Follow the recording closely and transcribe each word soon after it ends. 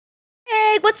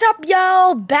what's up,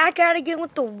 y'all? Back at it again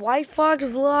with the White Fox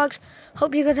Vlogs.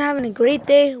 Hope you guys are having a great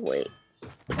day. Wait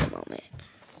a moment.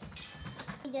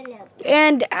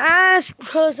 And as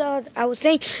I was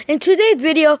saying, in today's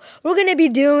video, we're gonna be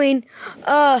doing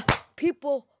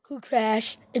people who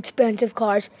crash expensive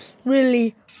cars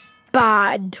really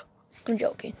bad. I'm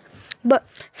joking, but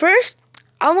first,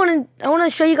 I wanna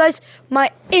show you guys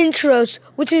my intros.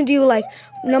 Which one do you like,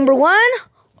 number 1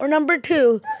 or number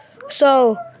 2?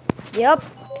 So, yep,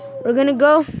 we're gonna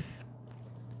go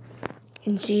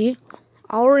and see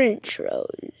our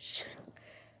intros.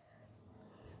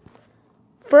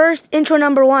 First, intro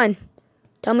number 1.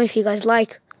 Tell me if you guys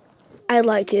like. I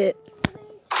like it.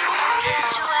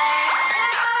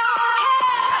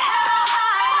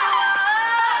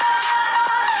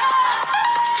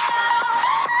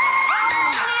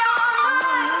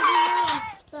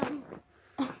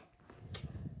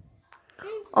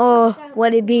 Oh,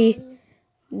 would it be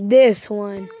this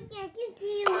one?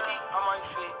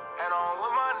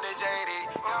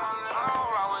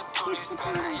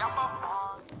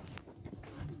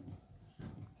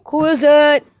 Cool is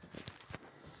it?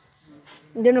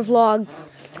 Then a vlog.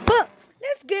 But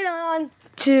let's get on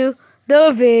to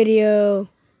the video.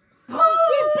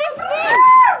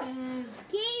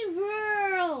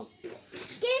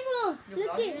 Gabriel,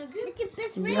 look at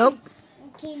this. Yep.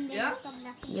 Yeah.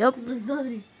 Yep.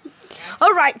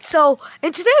 All right. So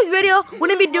in today's video, we're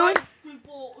gonna be doing.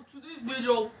 Today's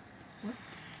video. What?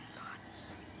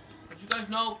 But you guys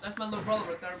know that's my little brother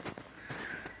right there.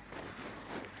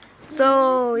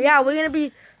 So yeah, we're gonna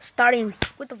be starting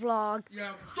with the vlog.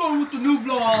 Yeah, starting with the new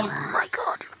vlog. Oh my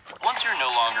God. Once you're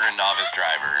no longer a novice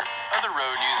driver, other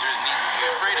road users needn't be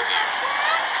afraid of you.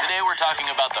 Today we're talking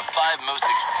about the 5 most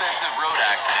expensive road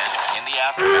accidents and the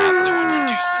aftermaths that would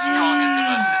reduce the strongest of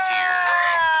us to tear.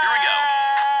 Here we go.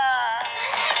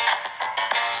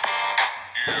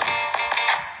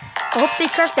 I hope they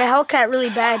crush the Hellcat really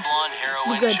bad. Blonde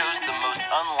heroine chose the most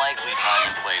unlikely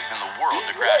time and place in the world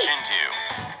to crash into.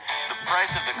 The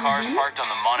price of the cars parked on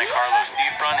the Monte Carlo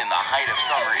seafront in the height of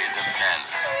summer is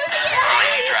immense. A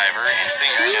lady driver and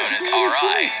singer known as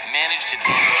R.I. managed to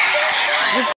damage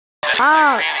her luxurious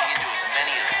ramming into as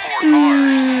many as 4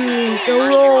 cars. The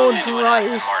road Aston rice.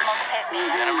 Martin,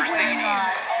 then a Mercedes,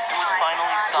 and was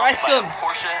finally stopped by a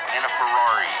Porsche and a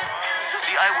Ferrari.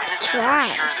 The eyewitnesses are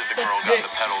sure that the girl got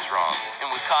the pedals wrong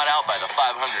and was caught out by the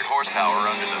 500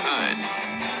 horsepower under the hood.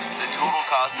 The total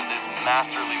cost of this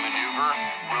masterly maneuver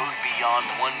rose beyond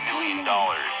 $1 million.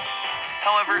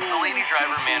 However, the lady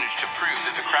driver managed to prove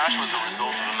that the crash was a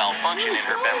result of a malfunction in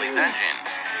her Bentley's engine,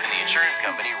 and the insurance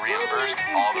company reimbursed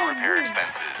all the repair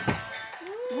expenses.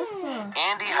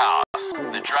 Andy Haas,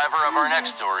 the driver of our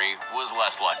next story, was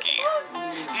less lucky.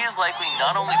 He is likely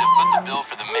not only to foot the bill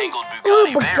for the mangled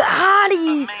Bugatti Veyron, but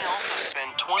may also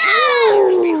spend 20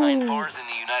 years behind bars in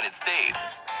the United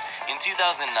States. In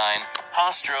 2009,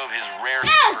 Haas drove his rare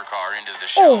supercar into the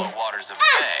shallow waters of the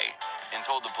bay and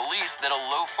told the police that a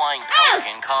low-flying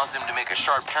pelican caused him to make a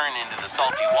sharp turn into the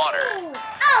salty water.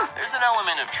 There's an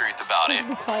element of truth about it,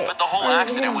 but the whole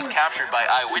accident was captured by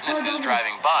eyewitnesses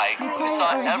driving by who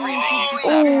saw everything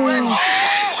except birds.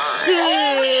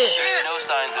 There's no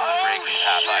signs of a breaking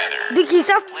path either.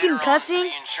 Later on,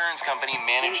 the insurance company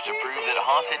managed to prove that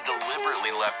Haas had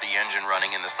deliberately left the engine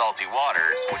running in the salty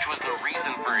water, which was the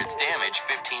reason for its damage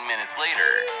 15 minutes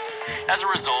later. As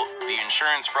a result, the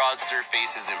insurance fraudster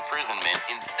faces imprisonment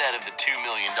instead of the $2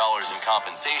 million in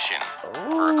compensation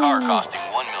for a car costing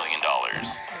 $1 million.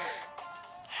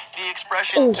 The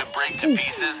expression "to break to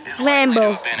pieces" is likely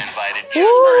to have been invited just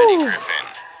for Eddie Griffin.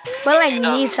 But like In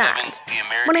 2007, the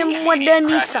American comedian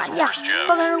cracked his horse joke.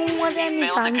 He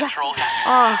failed to control his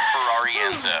Ferrari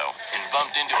Enzo and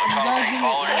bumped into a concrete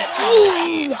bollard at top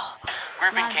speed.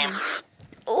 Griffin came...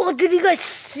 Oh, did you guys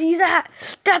see that?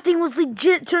 That thing was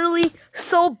legitimately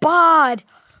so bad.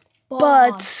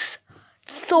 But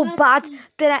so bad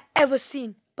that I ever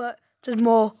seen. But there's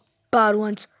more bad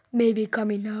ones maybe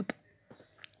coming up.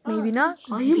 Maybe not.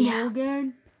 Maybe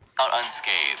again. Out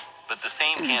unscathed, but the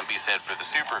same can't be said for the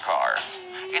supercar.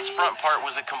 Its front part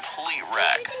was a complete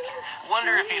wreck.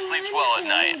 Wonder if he sleeps well at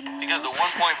night, because the $1.5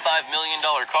 million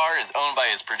car is owned by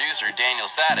his producer Daniel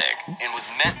Sadek and was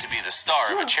meant to be the star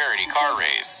of a charity car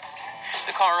race.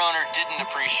 The car owner didn't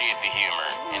appreciate the humor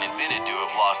and admitted to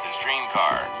have lost his dream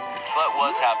car, but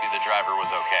was happy the driver was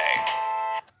okay.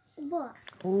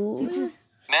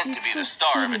 Meant to be the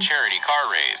star of a charity car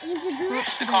race.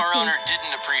 The car owner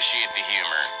didn't appreciate the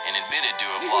humor and admitted to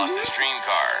have lost his dream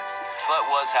car, but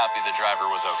was happy the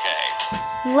driver was okay.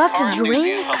 Left Car a dream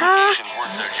enthusiast car? publications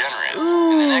weren't so generous,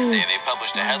 and the next day they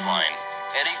published a headline: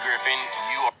 Eddie Griffin,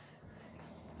 you are...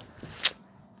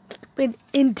 stupid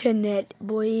internet,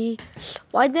 boy.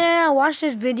 Why didn't I watch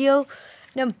this video?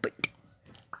 Then put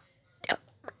the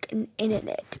fucking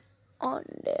internet on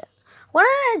there. Why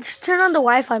don't I just turn on the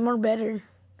Wi-Fi more better?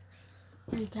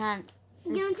 You can't.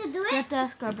 You want to do You it? have to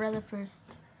ask our brother first.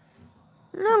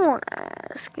 I won't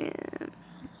ask him.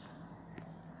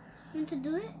 You want to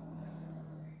do it?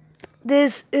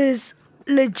 This is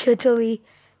legitimately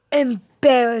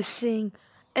embarrassing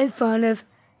in front of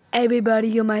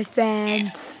everybody on my fans.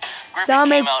 Griffin Stop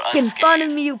came out making fun of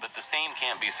unscathed, me, you. but the same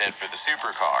can't be said for the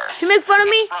supercar. You make fun of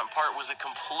me? The front part was a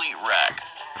complete wreck.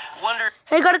 Wonder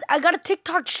Hey, I got a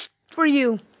TikTok for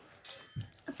you.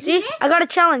 See, I got a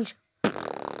challenge. A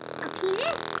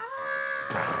penis?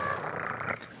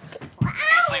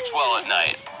 he sleeps well at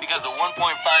night because the $1.5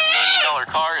 million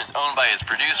car is owned by his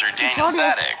producer Daniel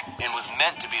Sadek and was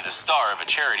meant to be the star of a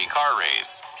charity car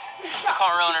race. The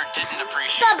car owner didn't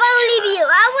appreciate Stop, I will leave you.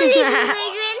 I will leave you, his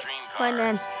Adrian. dream Fine car,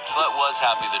 then. but was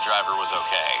happy the driver was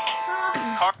okay.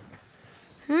 Car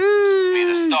Hmm. be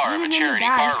the star of a charity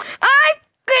car race. I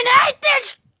can hate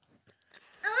this.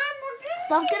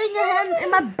 Stop getting your hand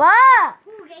in my butt.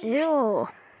 Ew.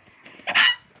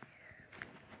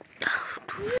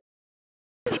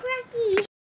 Cracky.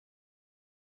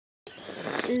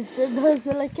 It sure does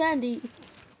feel like candy.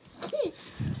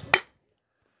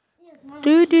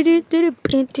 Do do do do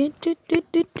do do do do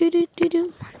do do do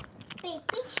do.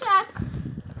 Baby shark.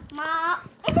 Ma.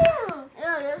 Ew.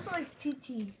 Yeah, that's like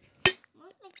Chi-Chi.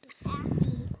 Smells like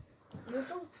assy. This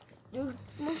one, it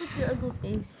smells like your ugly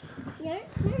face. You're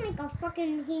like a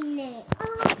fucking peanut.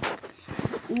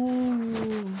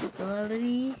 Ooh,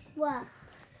 sorry. What?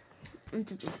 I'm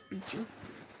just gonna beat you.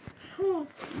 Who?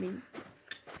 Me.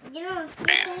 You know,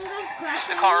 Race.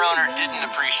 The car owner didn't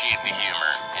appreciate the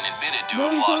humor and admitted to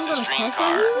have lost his dream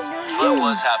car, but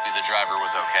was happy the driver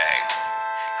was okay.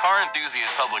 Car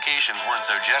enthusiast publications weren't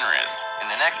so generous, and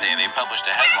the next day they published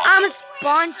a headline. I'm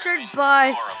sponsored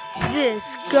by this.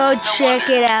 Go check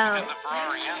it out. Because the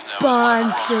Ferrari Enzo is one of the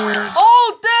world's Sponsored. rarest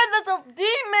Oh, Dad, that's a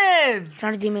demon! It's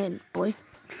not a demon, boy.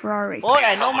 Ferrari. Boy,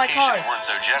 I know my car. publications weren't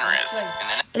so generous,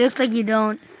 and the It looks like you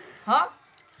don't. Huh?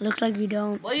 Looks like you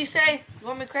don't. What do you say? You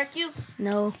want me to crack you?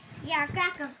 No. Yeah,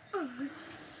 crack him.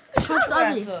 What's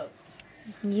ugly? Ass up.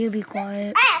 You be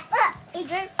quiet.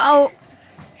 Adrian. Oh.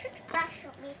 Crash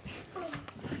me.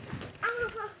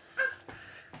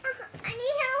 I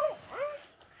need help.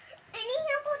 I need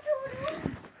help.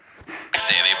 next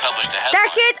day they published a That headline.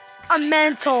 kid a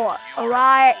mentor.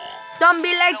 Alright. Don't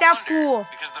be like that fool.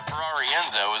 Because the Ferrari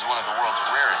Enzo is one of the world's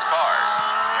rarest cars.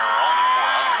 There are only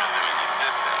 400 of them in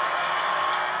existence.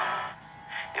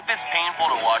 If it's painful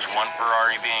to watch one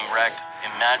Ferrari being wrecked,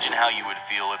 imagine how you would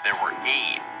feel if there were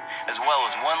 8, as well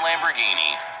as 1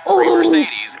 Lamborghini, 3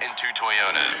 Mercedes, and 2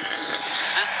 Toyotas.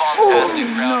 This bombastic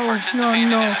crowd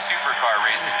participated in a supercar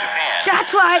race in Japan.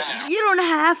 That's why you don't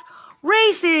have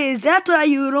races. That's why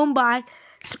you don't buy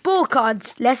sport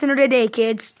cards. Lesson of the day,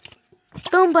 kids.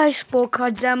 Don't buy sport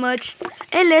cards that much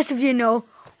unless if you know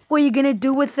what you're gonna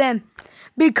do with them.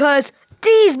 Because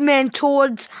these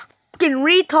mentors, fucking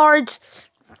retards,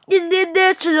 you did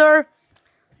this to her.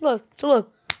 Look. They're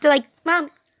like,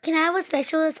 Mom, can I have a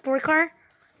special sport car?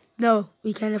 No,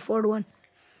 we can't afford one.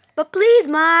 But please,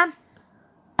 Mom.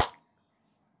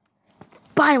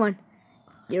 Buy one.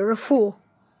 You're a fool.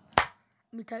 Let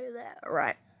me tell you that.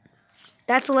 Alright.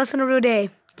 That's the lesson of the day,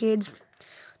 kids.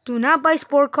 Do not buy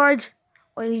sport cards.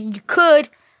 Well, you could,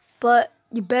 but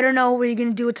you better know what you're going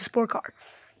to do with the sport car.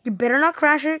 You better not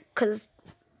crash it, because it's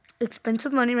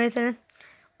expensive money right there.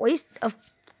 Waste of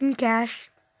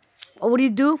cash. What would you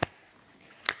do?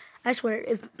 I swear,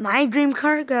 if my dream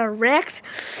car got wrecked,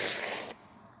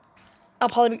 I'll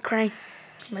probably be crying.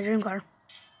 My dream car.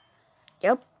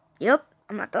 Yep.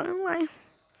 I'm not telling you why.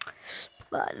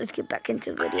 But let's get back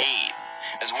into the video. 8,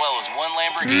 as well as 1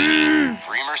 Lamborghini,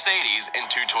 3 Mercedes, and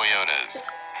 2 Toyotas.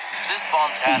 This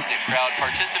bombastic crowd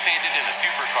participated in a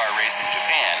supercar race in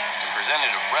Japan and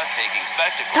presented a breathtaking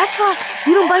spectacle. That's why until the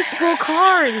you don't buy Ferrari sport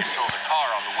cars. controlled the car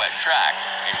on the wet track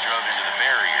and drove into the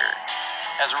barrier.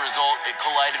 As a result, it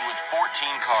collided with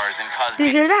 14 cars and caused Did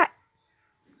you hear that?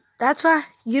 That's why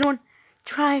you don't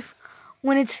drive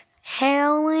when it's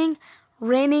hailing,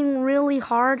 raining really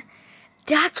hard.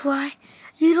 That's why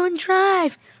you don't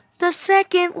drive. The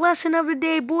second lesson of the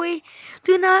day, boy.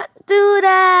 Do not do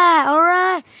that,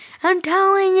 alright? I'm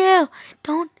telling you,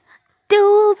 don't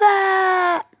do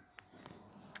that.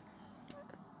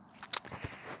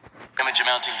 damage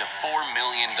amounting to $4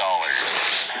 million.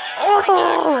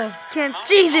 Oh, can't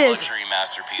see this. Luxury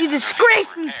masterpieces You are being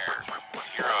disgrace me. repaired. The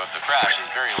hero of the crash is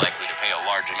very likely to pay a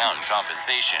large amount in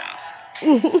compensation.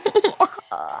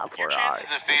 Your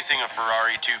chances of facing a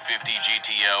Ferrari 250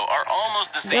 GTO are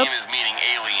almost the same as meeting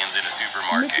aliens in a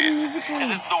supermarket, as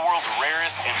it's the world's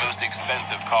rarest and most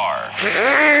expensive car.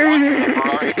 Once a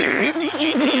Ferrari 250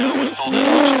 GTO was sold at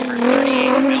auction for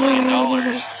 $38 million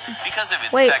because of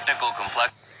its technical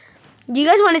complexity. Do you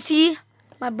guys want to see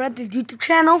my brother's YouTube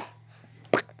channel?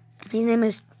 His name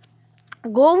is,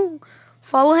 go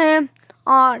follow him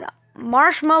on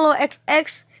Marshmallow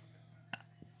XX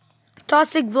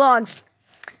Toxic Vlogs.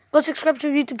 Go subscribe to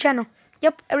his YouTube channel.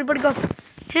 Yep, everybody go.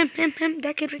 Him,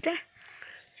 that kid right there.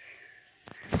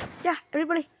 Yeah,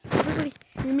 everybody.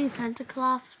 You mean Santa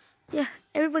Claus? Yeah,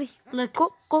 everybody. Look.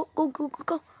 Go.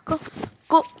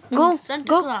 Santa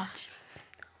Claus.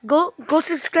 Go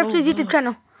subscribe to his YouTube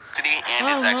channel. And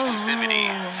its exclusivity.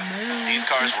 These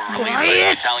cars were released by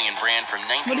the Italian brand from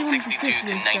 1962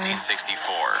 to 1964,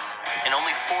 and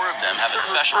only 4 of them have a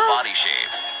special body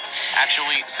shape.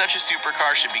 Actually, such a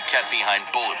supercar should be kept behind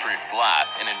bulletproof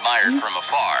glass and admired from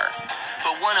afar.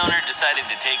 But one owner decided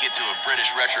to take it to a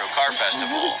British retro car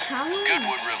festival,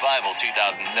 Goodwood Revival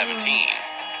 2017.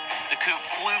 The coupe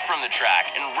flew from the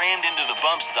track and rammed into the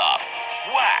bump stop.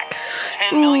 Whack!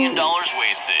 $10 million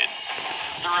wasted.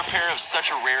 The repair of such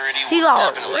a rarity will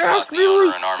definitely cost the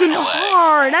owner an arm and a leg.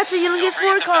 Hard. That's why you don't get 4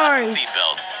 Don't forget to cars. fasten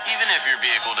seatbelts, even if your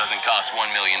vehicle doesn't cost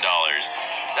 $1 million.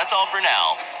 That's all for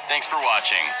now. Thanks for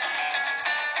watching.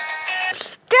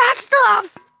 That's the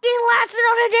fucking lesson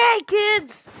of the day,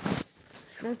 kids.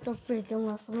 That's the freaking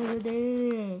lesson of the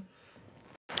day.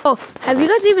 Oh, have you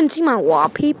guys even seen my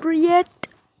wallpaper yet?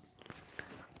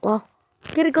 Well,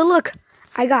 get a good look.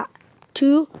 I got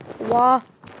 2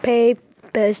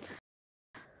 wallpapers.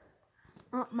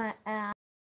 Up my ass.